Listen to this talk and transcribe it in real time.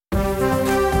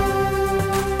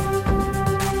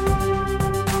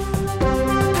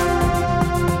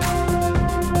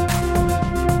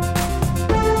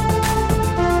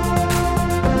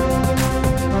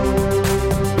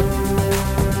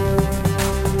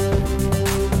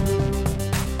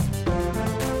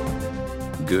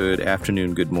good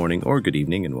afternoon, good morning, or good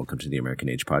evening, and welcome to the American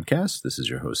Age podcast. This is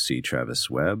your host, C. Travis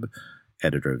Webb,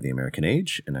 editor of the American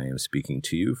Age, and I am speaking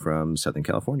to you from Southern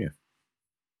California.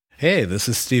 Hey, this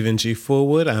is Stephen G.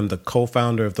 Fullwood. I'm the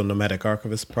co-founder of the Nomadic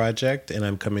Archivist Project, and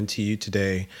I'm coming to you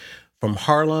today from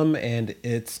Harlem, and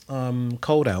it's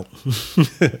cold out.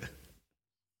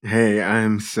 Hey,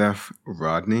 I'm Seth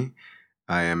Rodney.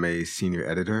 I am a senior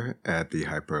editor at the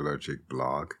Hyperallergic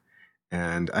blog,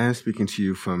 and I am speaking to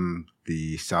you from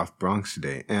the South Bronx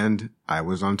today, and I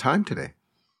was on time today.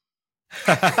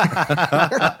 Well,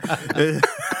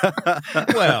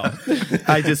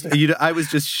 I was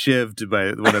just shivved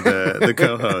by one of the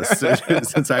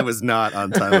co-hosts since I was not on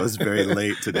time. I was very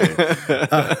late today.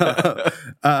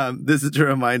 This is to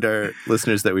remind our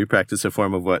listeners that we practice a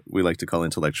form of what we like to call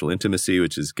intellectual intimacy,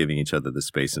 which is giving each other the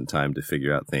space and time to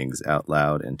figure out things out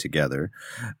loud and together.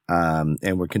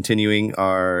 And we're continuing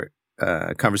our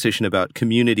conversation about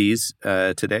communities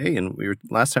today, and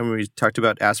last time we talked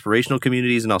about aspirational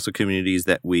communities and also communities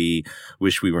that we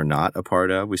wish we were not a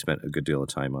part of. We spent a good deal of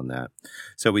time on that,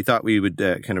 so we thought we would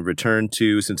kind of return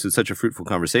to, since it's such a fruitful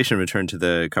conversation, return to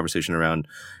the conversation around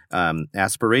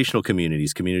aspirational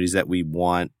communities that we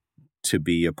want to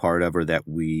be a part of or that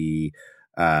we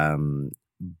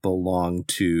belong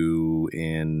to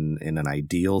in an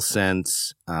ideal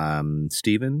sense.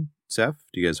 Stephen, Seth,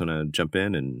 do you guys want to jump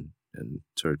in and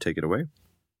sort of take it away?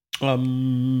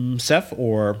 Seth,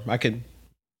 or I could.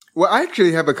 Well, I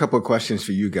actually have a couple of questions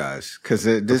for you guys, because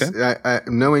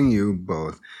knowing you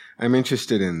both, I'm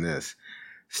interested in this.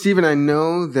 Stephen, I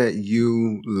know that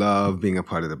you love being a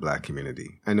part of the Black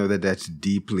community. I know that that's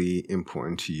deeply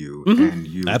important to you, and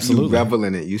you revel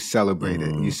in it. You celebrate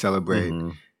it. You celebrate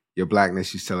your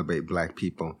Blackness. You celebrate Black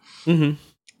people. And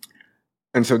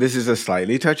so this is a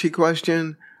slightly touchy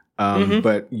question.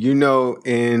 But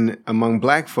among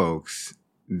Black folks,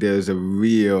 there's a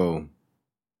real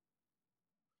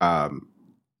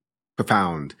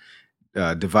profound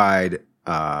divide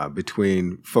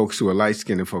between folks who are light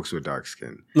skinned and folks who are dark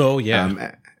skinned. Oh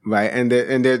yeah, right. And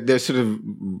there's sort of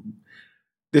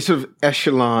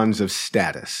echelons of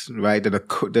status, right, that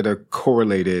are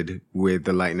correlated with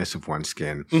the lightness of one's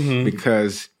skin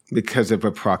because of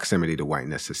a proximity to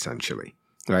whiteness, essentially,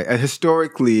 right.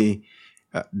 Historically.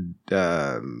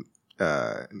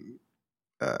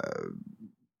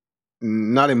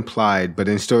 Not implied, but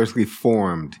historically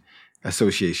formed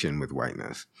association with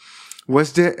whiteness.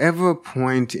 Was there ever a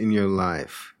point in your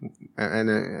life, and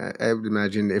I would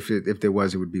imagine if there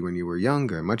was, it would be when you were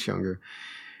younger, much younger,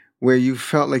 where you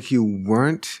felt like you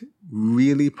weren't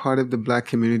really part of the Black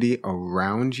community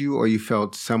around you, or you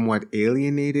felt somewhat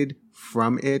alienated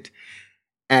from it?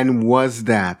 And was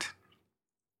that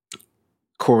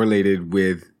correlated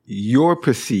with your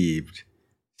perceived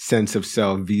sense of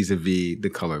self vis-a-vis the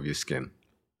color of your skin?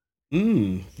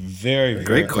 Very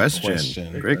great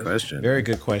question. Great question. Very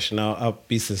good question. I'll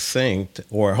be succinct,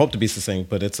 or hope to be succinct,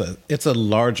 but it's a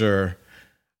larger.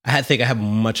 I think I have a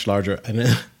much larger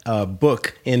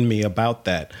book in me about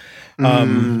that.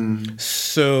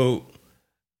 So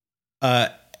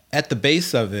at the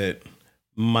base of it,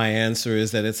 my answer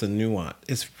is that it's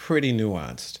It's pretty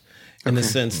nuanced. In the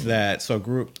sense that, I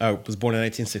was born in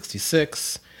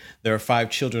 1966. There are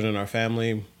 5 children in our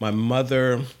family. My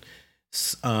mother's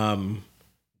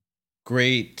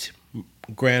great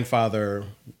grandfather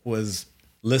was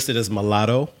listed as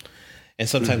mulatto, and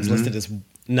sometimes listed as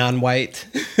non-white,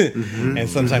 and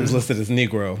sometimes listed as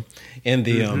Negro in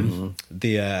in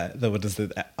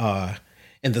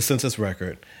the census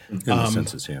record.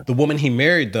 The woman he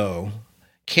married, though,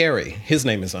 Carrie, his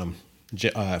name is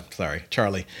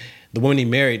Charlie. The woman he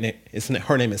married,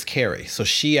 her name is Carrie. So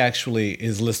she actually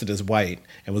is listed as white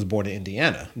and was born in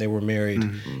Indiana. They were married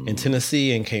in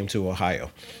Tennessee and came to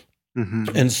Ohio.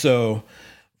 And so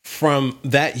from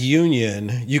that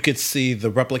union, you could see the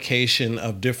replication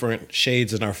of different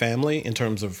shades in our family in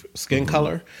terms of skin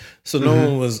color. So no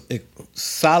one was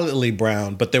solidly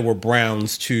brown, but there were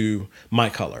browns to my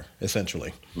color,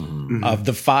 essentially. Of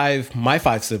my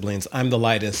 5 siblings, I'm the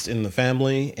lightest in the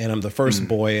family, and I'm the first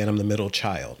boy, and I'm the middle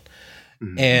child.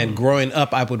 And growing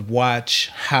up, I would watch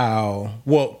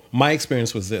my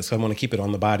experience was this. I want to keep it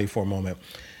on the body for a moment.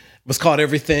 It was called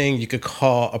everything you could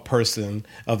call a person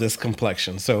of this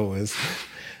complexion. So it was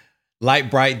light,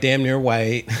 bright, damn near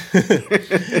white,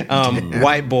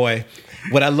 white boy.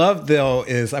 What I love, though,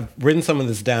 is I've written some of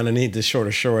this down. I need to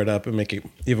shore it up and make it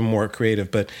even more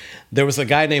creative. But there was a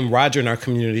guy named Roger in our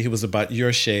community who was about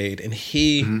your shade. And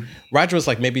Roger was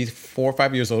like maybe 4 or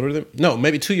 5 years older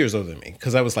maybe 2 years older than me,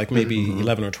 because I was like maybe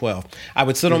 11 or 12. I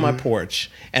would sit on my porch,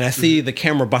 and I see the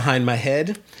camera behind my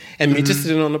head, and me just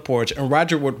sitting on the porch. And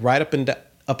Roger would ride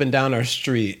up up and down our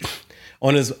street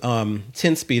on his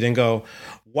 10 speed and go,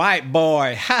 white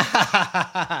boy, ha ha ha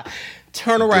ha ha.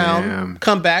 Turn around,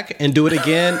 come back, and do it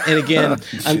again and again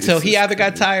until he either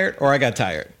got tired or I got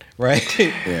tired, right?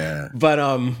 Yeah. But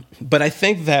I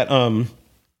think that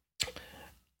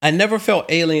I never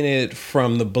felt alienated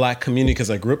from the Black community because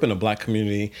I grew up in a Black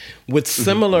community with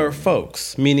similar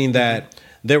folks, meaning that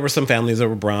there were some families that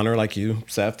were browner like you,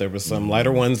 Seth. There were some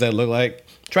lighter ones that looked like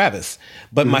Travis.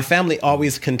 But my family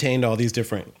always contained all these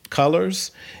different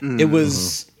colors. It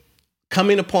was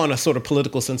coming upon a sort of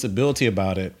political sensibility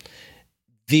about it.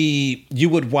 You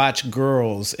would watch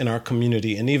girls in our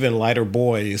community and even lighter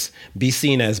boys be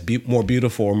seen as more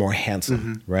beautiful or more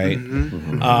handsome, right?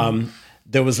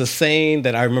 There was a saying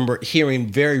that I remember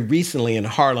hearing very recently in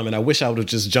Harlem, and I wish I would have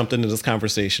just jumped into this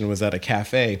conversation, was at a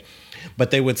cafe,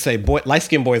 but they would say,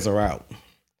 light-skinned boys are out.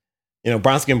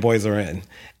 Brown-skinned boys are in.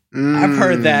 I've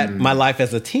heard that my life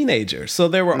as a teenager. So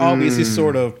there were always these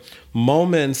sort of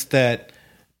moments that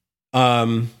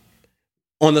on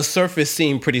the surface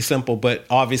seemed pretty simple, but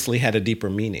obviously had a deeper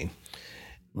meaning.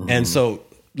 And so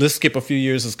let's skip a few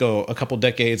years. Let's go a couple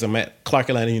decades. I'm at Clark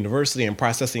Atlanta University and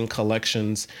processing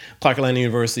collections. Clark Atlanta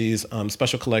University's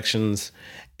special collections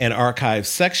and archives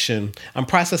section. I'm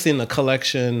processing a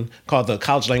collection called the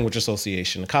College Language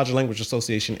Association. The College Language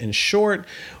Association, in short,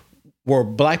 were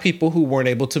Black people who weren't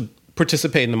able to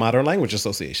participate in the Modern Language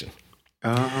Association.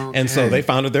 Okay. And so they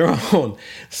founded their own.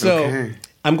 So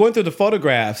I'm going through the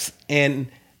photographs, and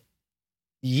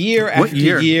year after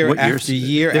year after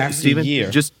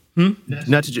year. Just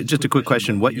a quick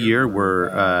question. What year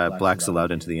were Blacks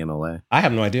allowed into the MLA? I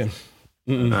have no idea.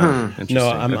 No,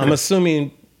 I'm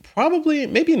assuming probably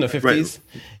maybe in the 50s. Right.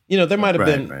 There might have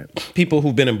been people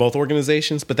who've been in both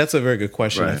organizations, but that's a very good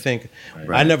question. I think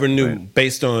I never knew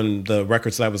based on the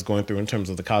records that I was going through in terms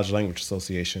of the College Language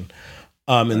Association.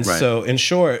 So in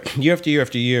short, year after year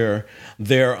after year,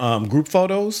 their group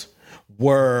photos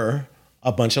were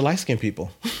a bunch of light-skinned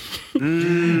people.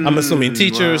 I'm assuming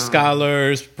teachers,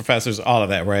 scholars, professors, all of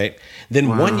that, right?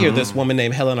 Then one year, this woman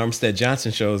named Helen Armstead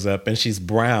Johnson shows up, and she's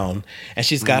brown, and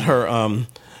she's got her,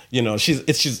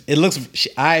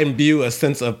 I imbue a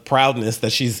sense of proudness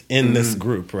that she's in this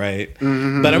group, right?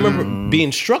 But I remember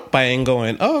being struck by it and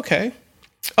going, oh, okay.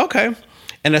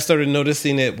 And I started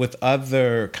noticing it with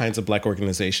other kinds of Black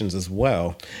organizations as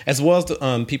well as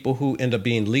the people who end up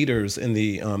being leaders in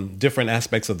the different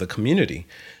aspects of the community.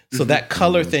 So that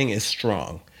color thing is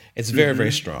strong. It's very,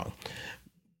 very strong.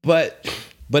 But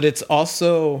it's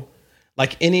also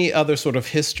like any other sort of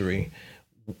history.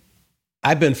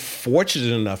 I've been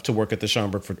fortunate enough to work at the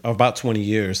Schomburg for about 20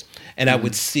 years, and I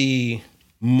would see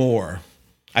more.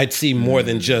 I'd see more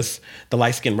than just the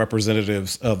light-skinned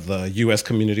representatives of the U.S.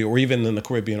 community, or even in the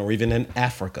Caribbean, or even in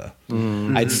Africa.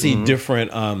 I'd see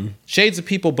different shades of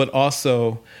people, but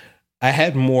also I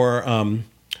had more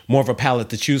of a palette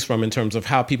to choose from in terms of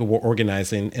how people were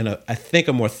organizing in I think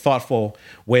a more thoughtful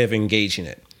way of engaging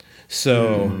it.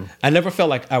 So I never felt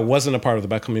like I wasn't a part of the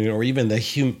Black community or even the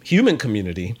human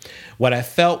community. What I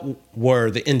felt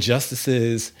were the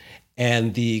injustices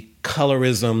and the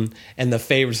colorism and the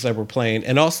favorites that were playing,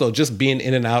 and also just being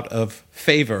in and out of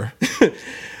favor,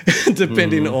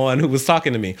 depending on who was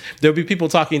talking to me. There'll be people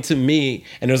talking to me,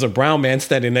 and there's a brown man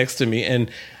standing next to me,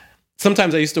 and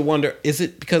sometimes I used to wonder, is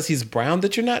it because he's brown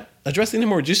that you're not addressing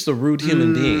him, or just a rude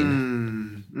human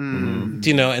being?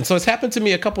 And so it's happened to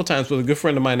me a couple times with a good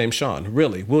friend of mine named Sean.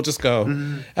 Really, we'll just go.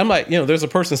 I'm like, there's a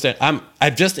person standing.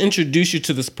 I've just introduced you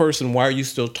to this person. Why are you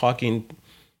still talking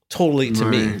totally to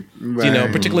me?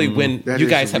 Particularly when you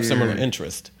guys have similar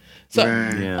interest. So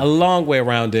a long way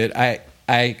around it.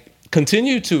 I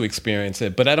continue to experience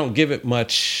it, but I don't give it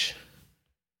much.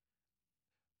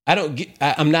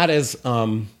 I'm not as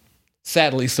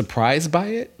sadly surprised by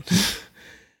it.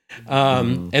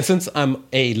 And since I'm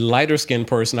a lighter skinned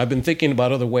person, I've been thinking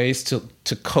about other ways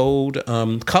to code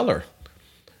color,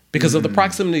 because of the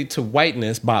proximity to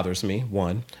whiteness bothers me.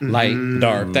 One, light,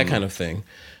 dark, that kind of thing.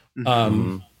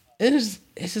 It's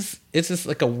just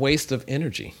like a waste of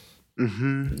energy.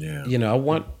 I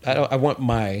want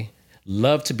my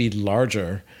love to be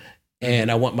larger,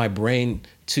 and I want my brain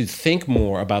to think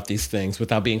more about these things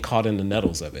without being caught in the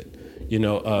nettles of it,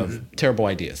 of terrible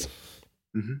ideas.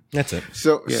 That's it.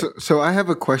 So I have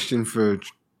a question for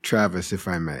Travis, if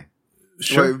I may.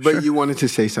 Sure. But you wanted to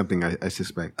say something, I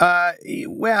suspect.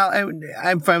 Well,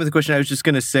 I'm fine with the question. I was just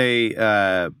going to say,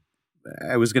 I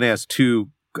was going to ask two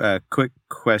quick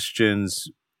questions.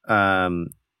 Have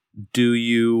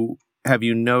you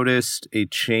noticed a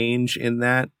change in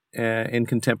that in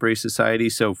contemporary society?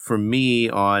 So for me,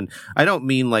 I don't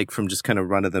mean like from just kind of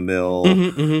run of the mill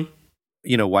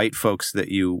white folks that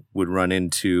you would run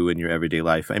into in your everyday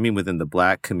life. I mean, within the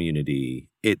Black community,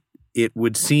 it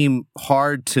would seem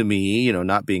hard to me,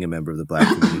 not being a member of the Black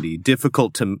community,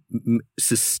 difficult to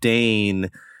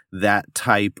sustain that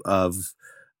type of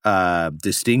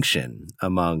distinction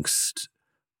amongst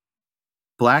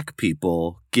Black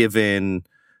people, given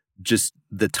just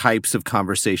the types of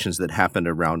conversations that happened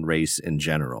around race in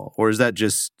general. Or is that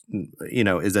just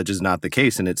not the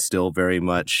case, and it's still very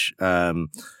much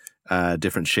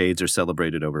different shades are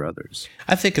celebrated over others?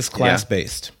 I think it's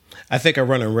class-based. I think I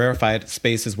run in rarefied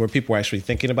spaces where people are actually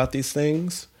thinking about these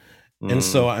things. And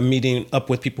so I'm meeting up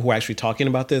with people who are actually talking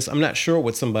about this. I'm not sure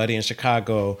what somebody in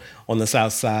Chicago on the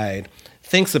South Side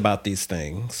thinks about these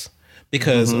things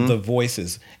because of the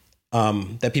voices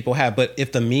that people have. But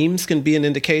if the memes can be an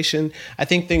indication, I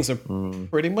think things are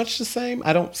pretty much the same.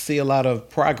 I don't see a lot of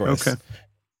progress. Okay.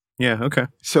 Yeah, okay.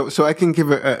 So I can give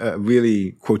a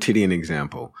really quotidian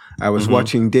example. I was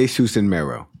watching Jesus and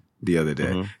Mero the other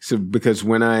day. So because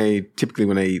when I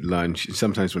eat lunch,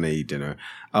 sometimes when I eat dinner,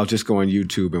 I'll just go on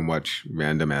YouTube and watch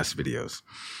random ass videos.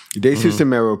 Jesus and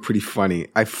Mero are pretty funny.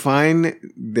 I find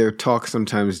their talk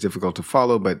sometimes difficult to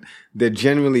follow, but they're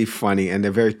generally funny and they're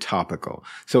very topical.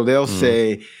 So they'll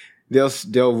say,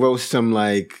 they'll roast some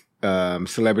like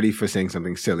celebrity for saying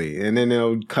something silly, and then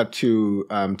they'll cut to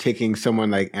taking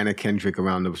someone like Anna Kendrick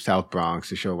around the South Bronx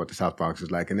to show what the South Bronx is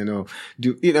like, and then they'll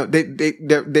do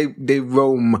they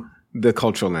roam the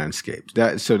cultural landscape.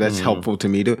 That's helpful to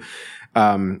me to.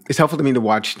 It's helpful to me to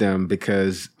watch them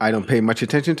because I don't pay much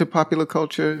attention to popular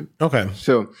culture. Okay.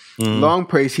 So long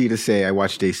praise he to say I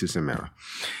watched Jesus and Mero.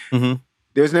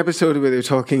 There's an episode where they're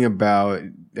talking about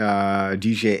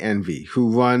DJ Envy,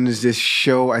 who runs this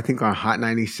show, I think on Hot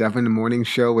 97, the morning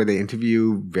show, where they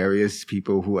interview various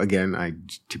people who, again, I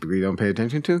typically don't pay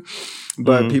attention to,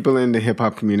 but people in the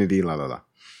hip-hop community, la la la.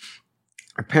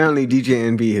 Apparently, DJ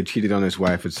Envy had cheated on his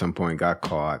wife at some point, got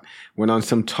caught, went on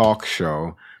some talk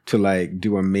show to like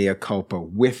do a mea culpa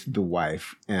with the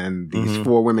wife and these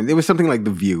four women. It was something like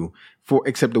The View,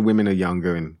 except the women are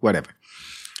younger and whatever.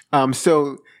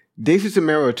 So Jesus and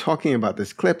Mero are talking about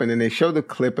this clip, and then they show the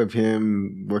clip of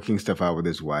him working stuff out with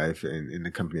his wife in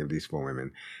the company of these four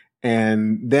women.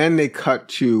 And then they cut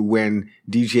to when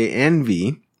DJ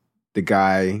Envy, the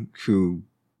guy who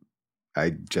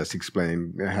I just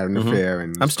explained had an affair.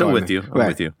 And I'm still with you. I'm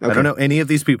with you. Okay. I don't know any of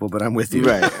these people, but I'm with you.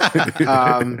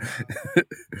 Right.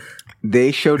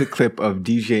 They showed a clip of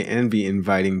DJ Envy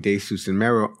inviting Jesus and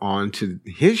Mero onto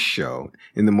his show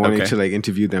in the morning to like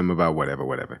interview them about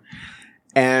whatever.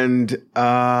 And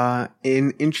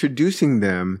in introducing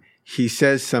them, he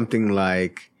says something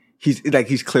like,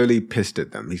 he's clearly pissed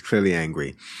at them. He's clearly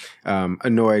angry,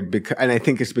 annoyed and I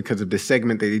think it's because of the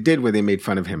segment that he did where they made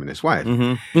fun of him and his wife.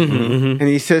 And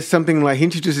he says something like, he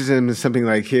introduces him as something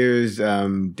like, here's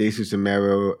Jesus and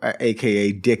Mero,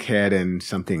 aka Dickhead and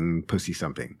something pussy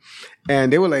something.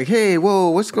 And they were like, hey, whoa,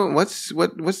 what's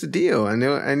the deal?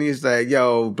 And he's like,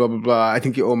 yo, blah, blah, blah. I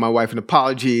think you owe my wife an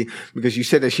apology because you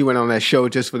said that she went on that show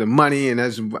just for the money and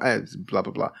that's blah, blah,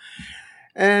 blah.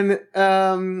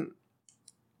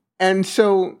 And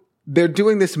so they're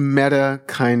doing this meta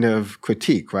kind of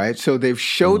critique, right? So they've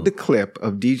showed the clip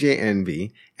of DJ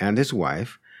Envy and his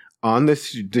wife on the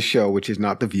show, which is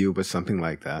not The View, but something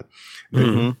like that.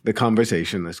 The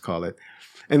conversation, let's call it.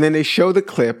 And then they show the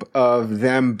clip of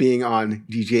them being on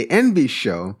DJ Envy's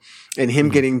show and him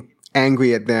getting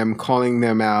angry at them, calling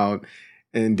them out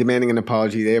and demanding an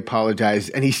apology. They apologize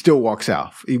and he still walks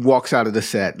out. He walks out of the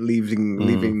set, leaving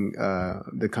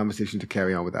the conversation to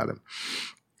carry on without him.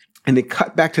 And they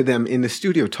cut back to them in the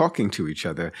studio talking to each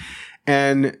other.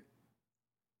 And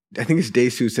I think it's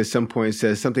Jesus at some point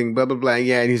says something, blah, blah, blah.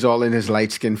 Yeah, and he's all in his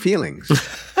light-skinned feelings.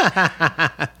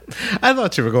 I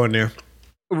thought you were going there.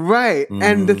 Right.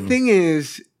 And the thing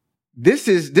is, this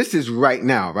is right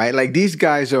now, right? Like these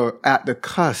guys are at the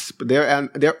cusp. They're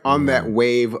on that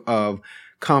wave of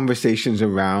conversations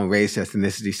around race,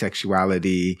 ethnicity,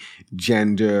 sexuality,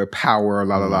 gender, power,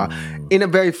 la la la, in a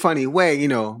very funny way, you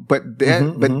know. But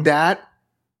that's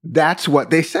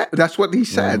what they said. That's what he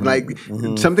said. Like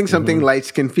something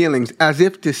light-skinned feelings, as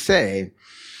if to say,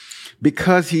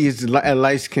 because he's a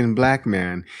light-skinned black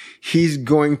man, he's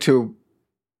going to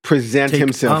present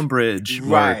himself umbrage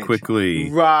more quickly.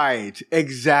 Right.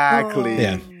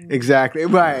 Exactly. Exactly.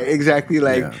 Right. Exactly.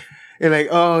 Like. Yeah. And like,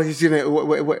 oh, he's gonna,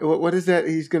 what is that?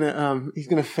 He's gonna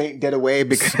faint dead away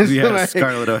because like,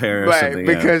 Scarlett O'Hara, or something,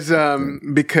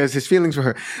 because his feelings for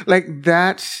her, like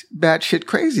that's batshit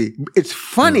crazy. It's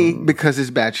funny because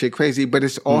it's batshit crazy, but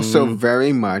it's also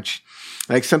very much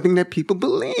like something that people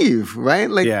believe, right?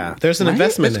 Like, there's an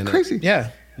investment in crazy. it. Yeah,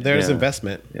 there's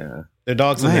investment. Yeah. They're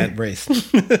dogs in that race.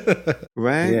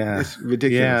 Right? Yeah. It's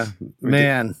ridiculous. Yeah.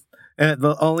 Man. And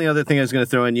the only other thing I was going to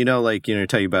throw in,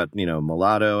 tell you about,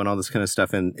 mulatto and all this kind of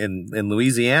stuff in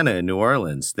Louisiana and New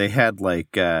Orleans, they had they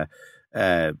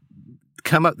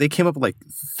came up with like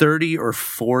 30 or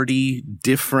 40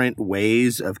 different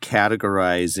ways of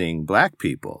categorizing black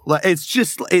people. Like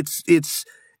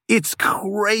it's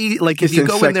crazy. Like if you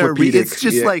go in there and read, it's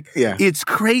just it's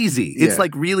crazy. It's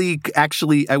like really,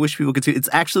 actually, I wish people could see it. It's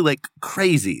actually like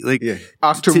crazy. Like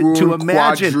octoroon, to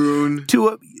imagine,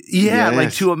 quadroon.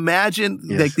 Like to imagine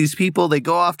like these people, they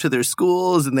go off to their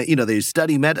schools and they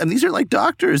study and these are like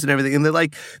doctors and everything. And they're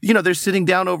like, they're sitting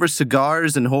down over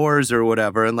cigars and whores or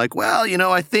whatever. And like, well,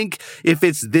 I think if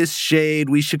it's this shade,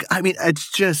 we should,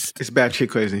 it's bad shit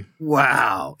crazy.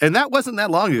 Wow. And that wasn't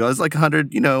that long ago. It was like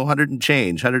 100, 100 and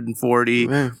change, 140,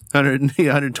 100,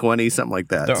 120, something like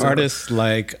that. The artists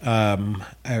like,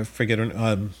 I forget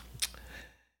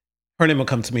her name will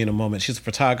come to me in a moment. She's a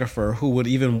photographer who would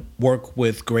even work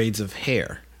with grades of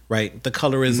hair, right? The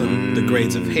colorism, the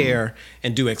grades of hair,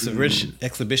 and do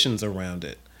exhibitions around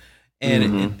it.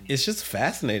 And it's just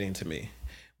fascinating to me.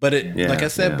 But like I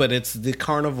said, but it's the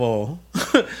carnival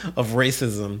of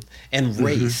racism and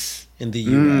race in the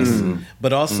U.S.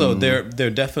 But also there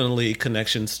are definitely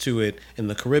connections to it in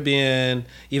the Caribbean,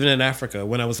 even in Africa.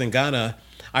 When I was in Ghana,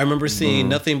 I remember seeing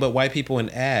nothing but white people in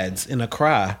ads in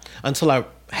Accra until I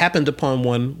happened upon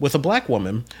one with a black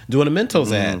woman doing a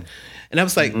Mentos ad. And I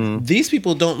was like, these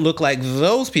people don't look like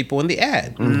those people in the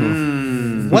ad.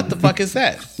 What the fuck is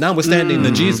that? Notwithstanding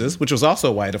the Jesus, which was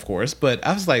also white, of course. But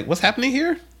I was like, what's happening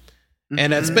here?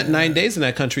 And I spent 9 days in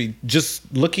that country just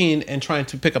looking and trying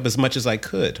to pick up as much as I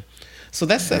could. So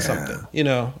that says something.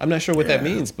 I'm not sure what that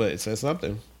means, but it says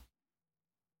something.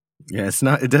 Yeah,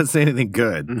 it doesn't say anything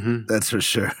good. That's for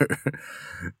sure.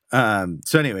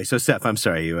 So anyway, Seth, I'm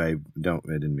sorry, I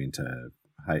didn't mean to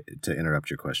interrupt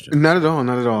your question. Not at all.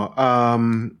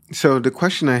 So the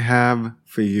question I have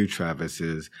for you, Travis,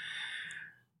 is,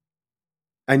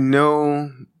 I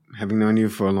know, having known you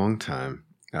for a long time,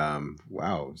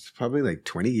 wow, it's probably like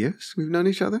 20 years we've known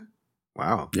each other.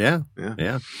 Wow. Yeah.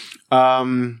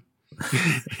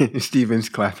 Steven's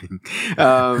clapping.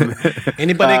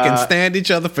 Anybody can stand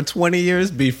each other for 20 years,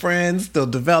 be friends, they'll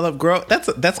develop, grow.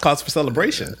 That's cause for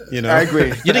celebration. I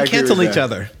agree. You didn't cancel each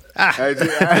other.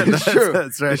 It's true.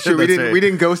 That's right. It's true. We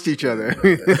didn't ghost each other.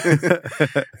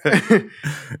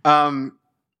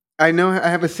 I know I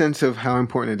have a sense of how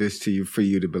important it is to you for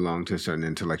you to belong to a certain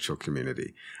intellectual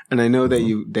community, and I know that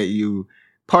you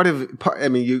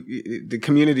the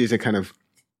community is a kind of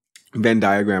Venn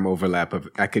diagram overlap of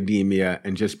academia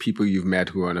and just people you've met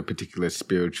who are on a particular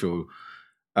spiritual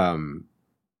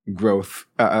growth,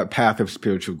 path of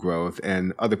spiritual growth,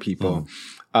 and other people.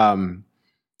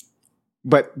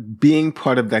 But being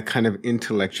part of that kind of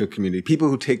intellectual community, people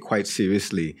who take quite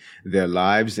seriously their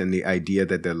lives and the idea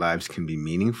that their lives can be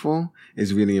meaningful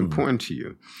is really important to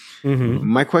you.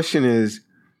 My question is,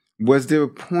 was there a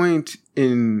point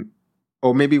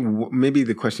or maybe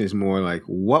the question is more like,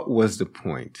 what was the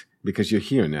point? Because you're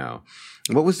here now.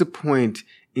 What was the point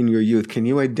in your youth? Can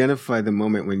you identify the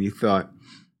moment when you thought,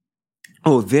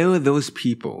 oh, there are those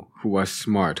people who are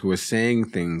smart, who are saying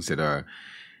things that are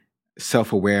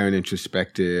self-aware and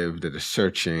introspective, that are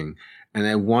searching, and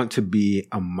I want to be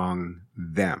among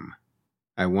them.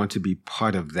 I want to be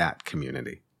part of that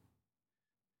community.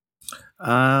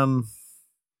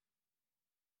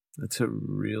 That's a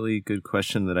really good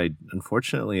question that I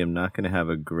unfortunately am not going to have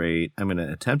I'm going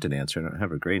to attempt an answer. I don't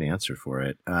have a great answer for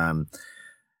it. I'm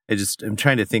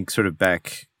trying to think sort of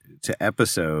back to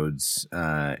episodes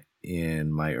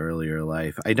in my earlier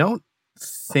life. I don't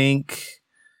think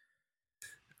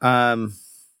there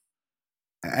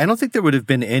would have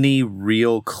been any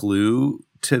real clue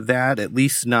to that, at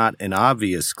least not an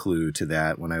obvious clue to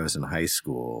that when I was in high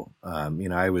school. I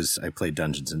played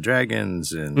Dungeons and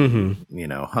Dragons and,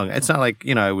 it's not like,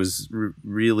 I was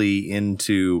really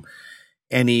into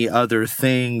any other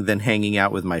thing than hanging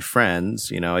out with my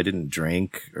friends. I didn't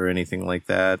drink or anything like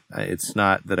that. It's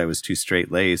not that I was too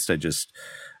straight-laced. I just,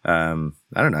 I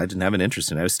don't know. I didn't have an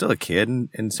interest in it. I was still a kid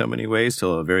in so many ways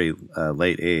till a very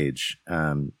late age.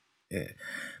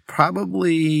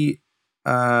 Probably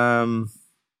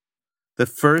the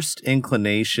first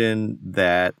inclination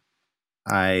that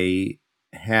I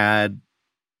had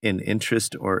an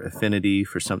interest or affinity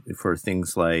for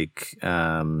things like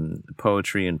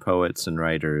poetry and poets and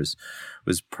writers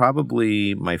was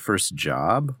probably my first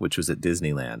job, which was at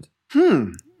Disneyland.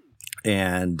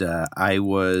 And I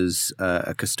was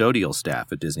a custodial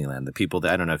staff at Disneyland. The people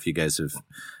that, I don't know if you guys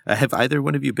have either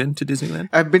one of you been to Disneyland?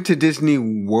 I've been to Disney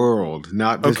World,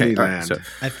 not Disneyland. Right, so.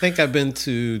 I think I've been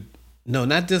to, no,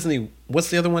 not Disney. What's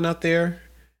the other one out there?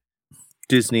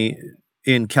 Disney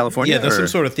in California? Yeah, there's some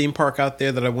sort of theme park out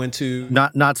there that I went to.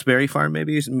 Knott's Berry Farm,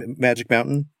 maybe? Magic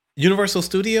Mountain? Universal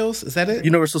Studios, is that it?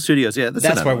 Universal Studios, yeah.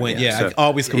 That's where I went, yeah. So, I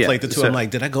always conflate the two. I'm like,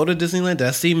 did I go to Disneyland? Did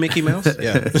I see Mickey Mouse?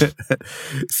 Yeah.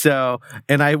 So,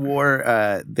 and I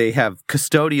wore, they have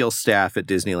custodial staff at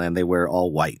Disneyland. They wear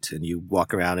all white, and you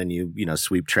walk around and you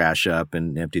sweep trash up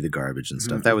and empty the garbage and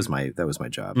stuff. Mm-hmm. That was my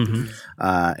job.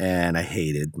 Mm-hmm. And I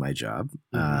hated my job.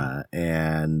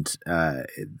 Mm-hmm.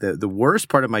 The worst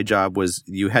part of my job was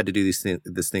you had to do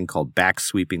this thing called back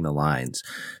sweeping the lines.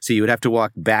 So you would have to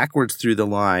walk backwards through the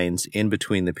line in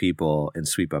between the people and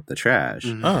sweep up the trash.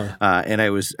 Mm-hmm. And I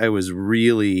was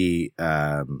really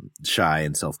shy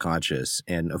and self-conscious.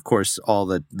 And of course, all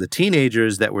the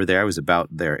teenagers that were there, I was about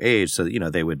their age. So,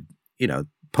 they would,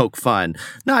 poke fun,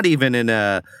 not even in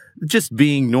a just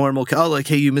being normal. Oh, like,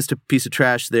 hey, you missed a piece of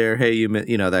trash there. Hey,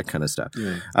 that kind of stuff.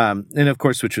 Right. And of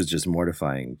course, which was just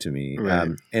mortifying to me.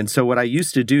 Right. And so what I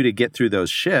used to do to get through those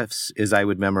shifts is I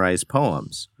would memorize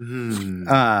poems.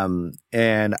 Mm.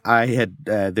 And I had,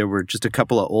 there were just a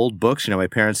couple of old books. My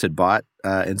parents had bought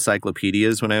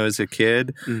encyclopedias when I was a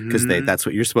kid because that's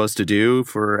what you're supposed to do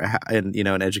for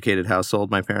an educated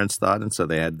household, my parents thought. And so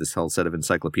they had this whole set of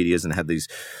encyclopedias and had these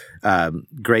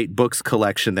great books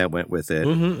collection that went with it.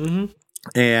 Mm-hmm, mm-hmm.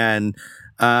 And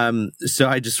so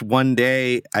I just one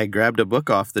day I grabbed a book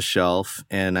off the shelf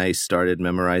and I started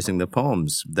memorizing the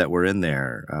poems that were in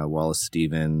there. Wallace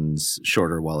Stevens,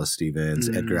 Shorter Wallace Stevens,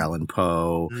 Edgar Allan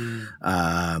Poe,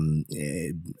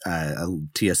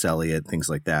 T.S. Eliot, things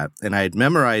like that. And I'd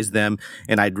memorize them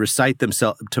and I'd recite them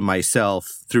to myself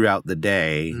throughout the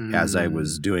day as I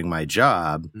was doing my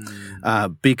job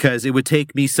because it would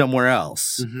take me somewhere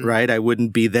else, right? I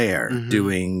wouldn't be there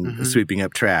doing sweeping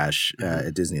up trash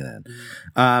at Disneyland.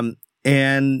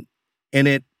 And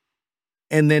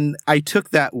then I took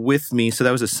that with me. So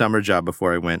that was a summer job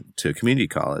before I went to community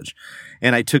college.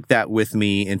 And I took that with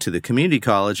me into the community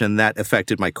college, and that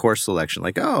affected my course selection.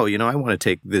 Like, I want to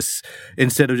take this,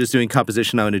 instead of just doing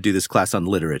composition, I want to do this class on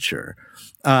literature.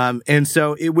 And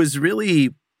so it was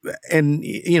really, and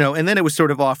then it was sort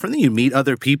of off from there. You meet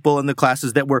other people in the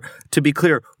classes that were, to be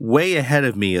clear, way ahead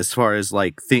of me as far as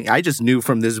I just knew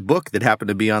from this book that happened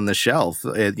to be on the shelf,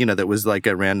 that was like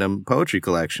a random poetry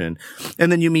collection.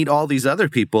 And then you meet all these other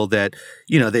people that,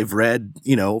 they've read,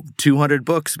 200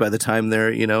 books by the time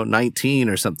they're, 19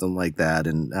 or something like that.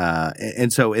 And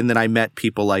then I met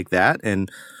people like that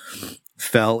and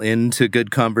fell into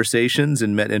good conversations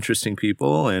and met interesting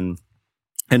people. And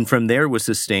from there was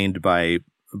sustained by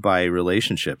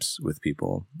relationships with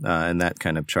people. And that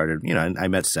kind of charted, I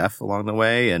met Seth along the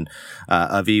way, and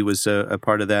Avi was a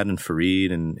part of that, and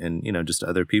Fareed and just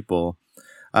other people.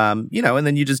 And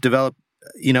then you just develop,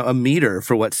 a meter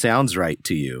for what sounds right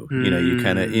to you. You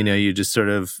kind of, you just sort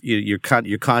of, you're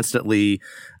constantly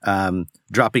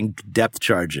dropping depth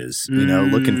charges,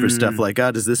 looking for stuff like,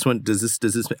 does this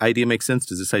idea make sense?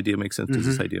 Does this idea make sense? Does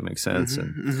this idea make sense?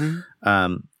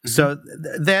 So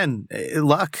then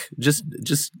luck,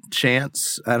 just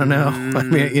chance. I don't know. I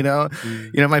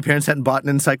mean, my parents hadn't bought an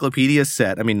encyclopedia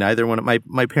set. I mean, neither one of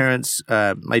my parents,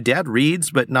 my dad reads,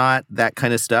 but not that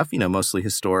kind of stuff, mostly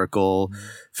historical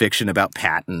fiction about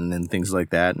Patton and things like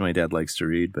that. And my dad likes to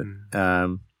read, but,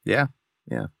 yeah.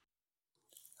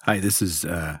 Hi, this is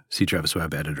C. Travis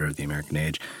Webb, editor of The American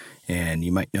Age, and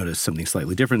you might notice something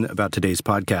slightly different about today's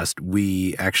podcast.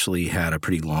 We actually had a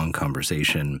pretty long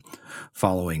conversation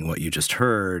following what you just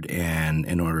heard, and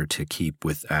in order to keep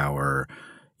with our,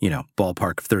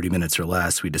 ballpark of 30 minutes or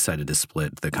less, we decided to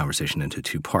split the conversation into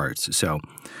two parts. So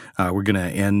we're going to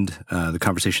end the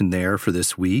conversation there for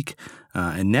this week,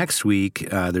 and next week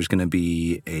there's going to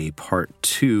be a part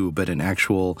 2, but an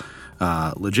actual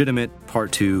legitimate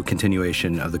part 2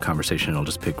 continuation of the conversation. I'll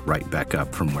just pick right back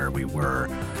up from where we were.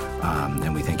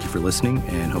 And we thank you for listening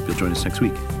and hope you'll join us next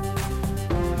week.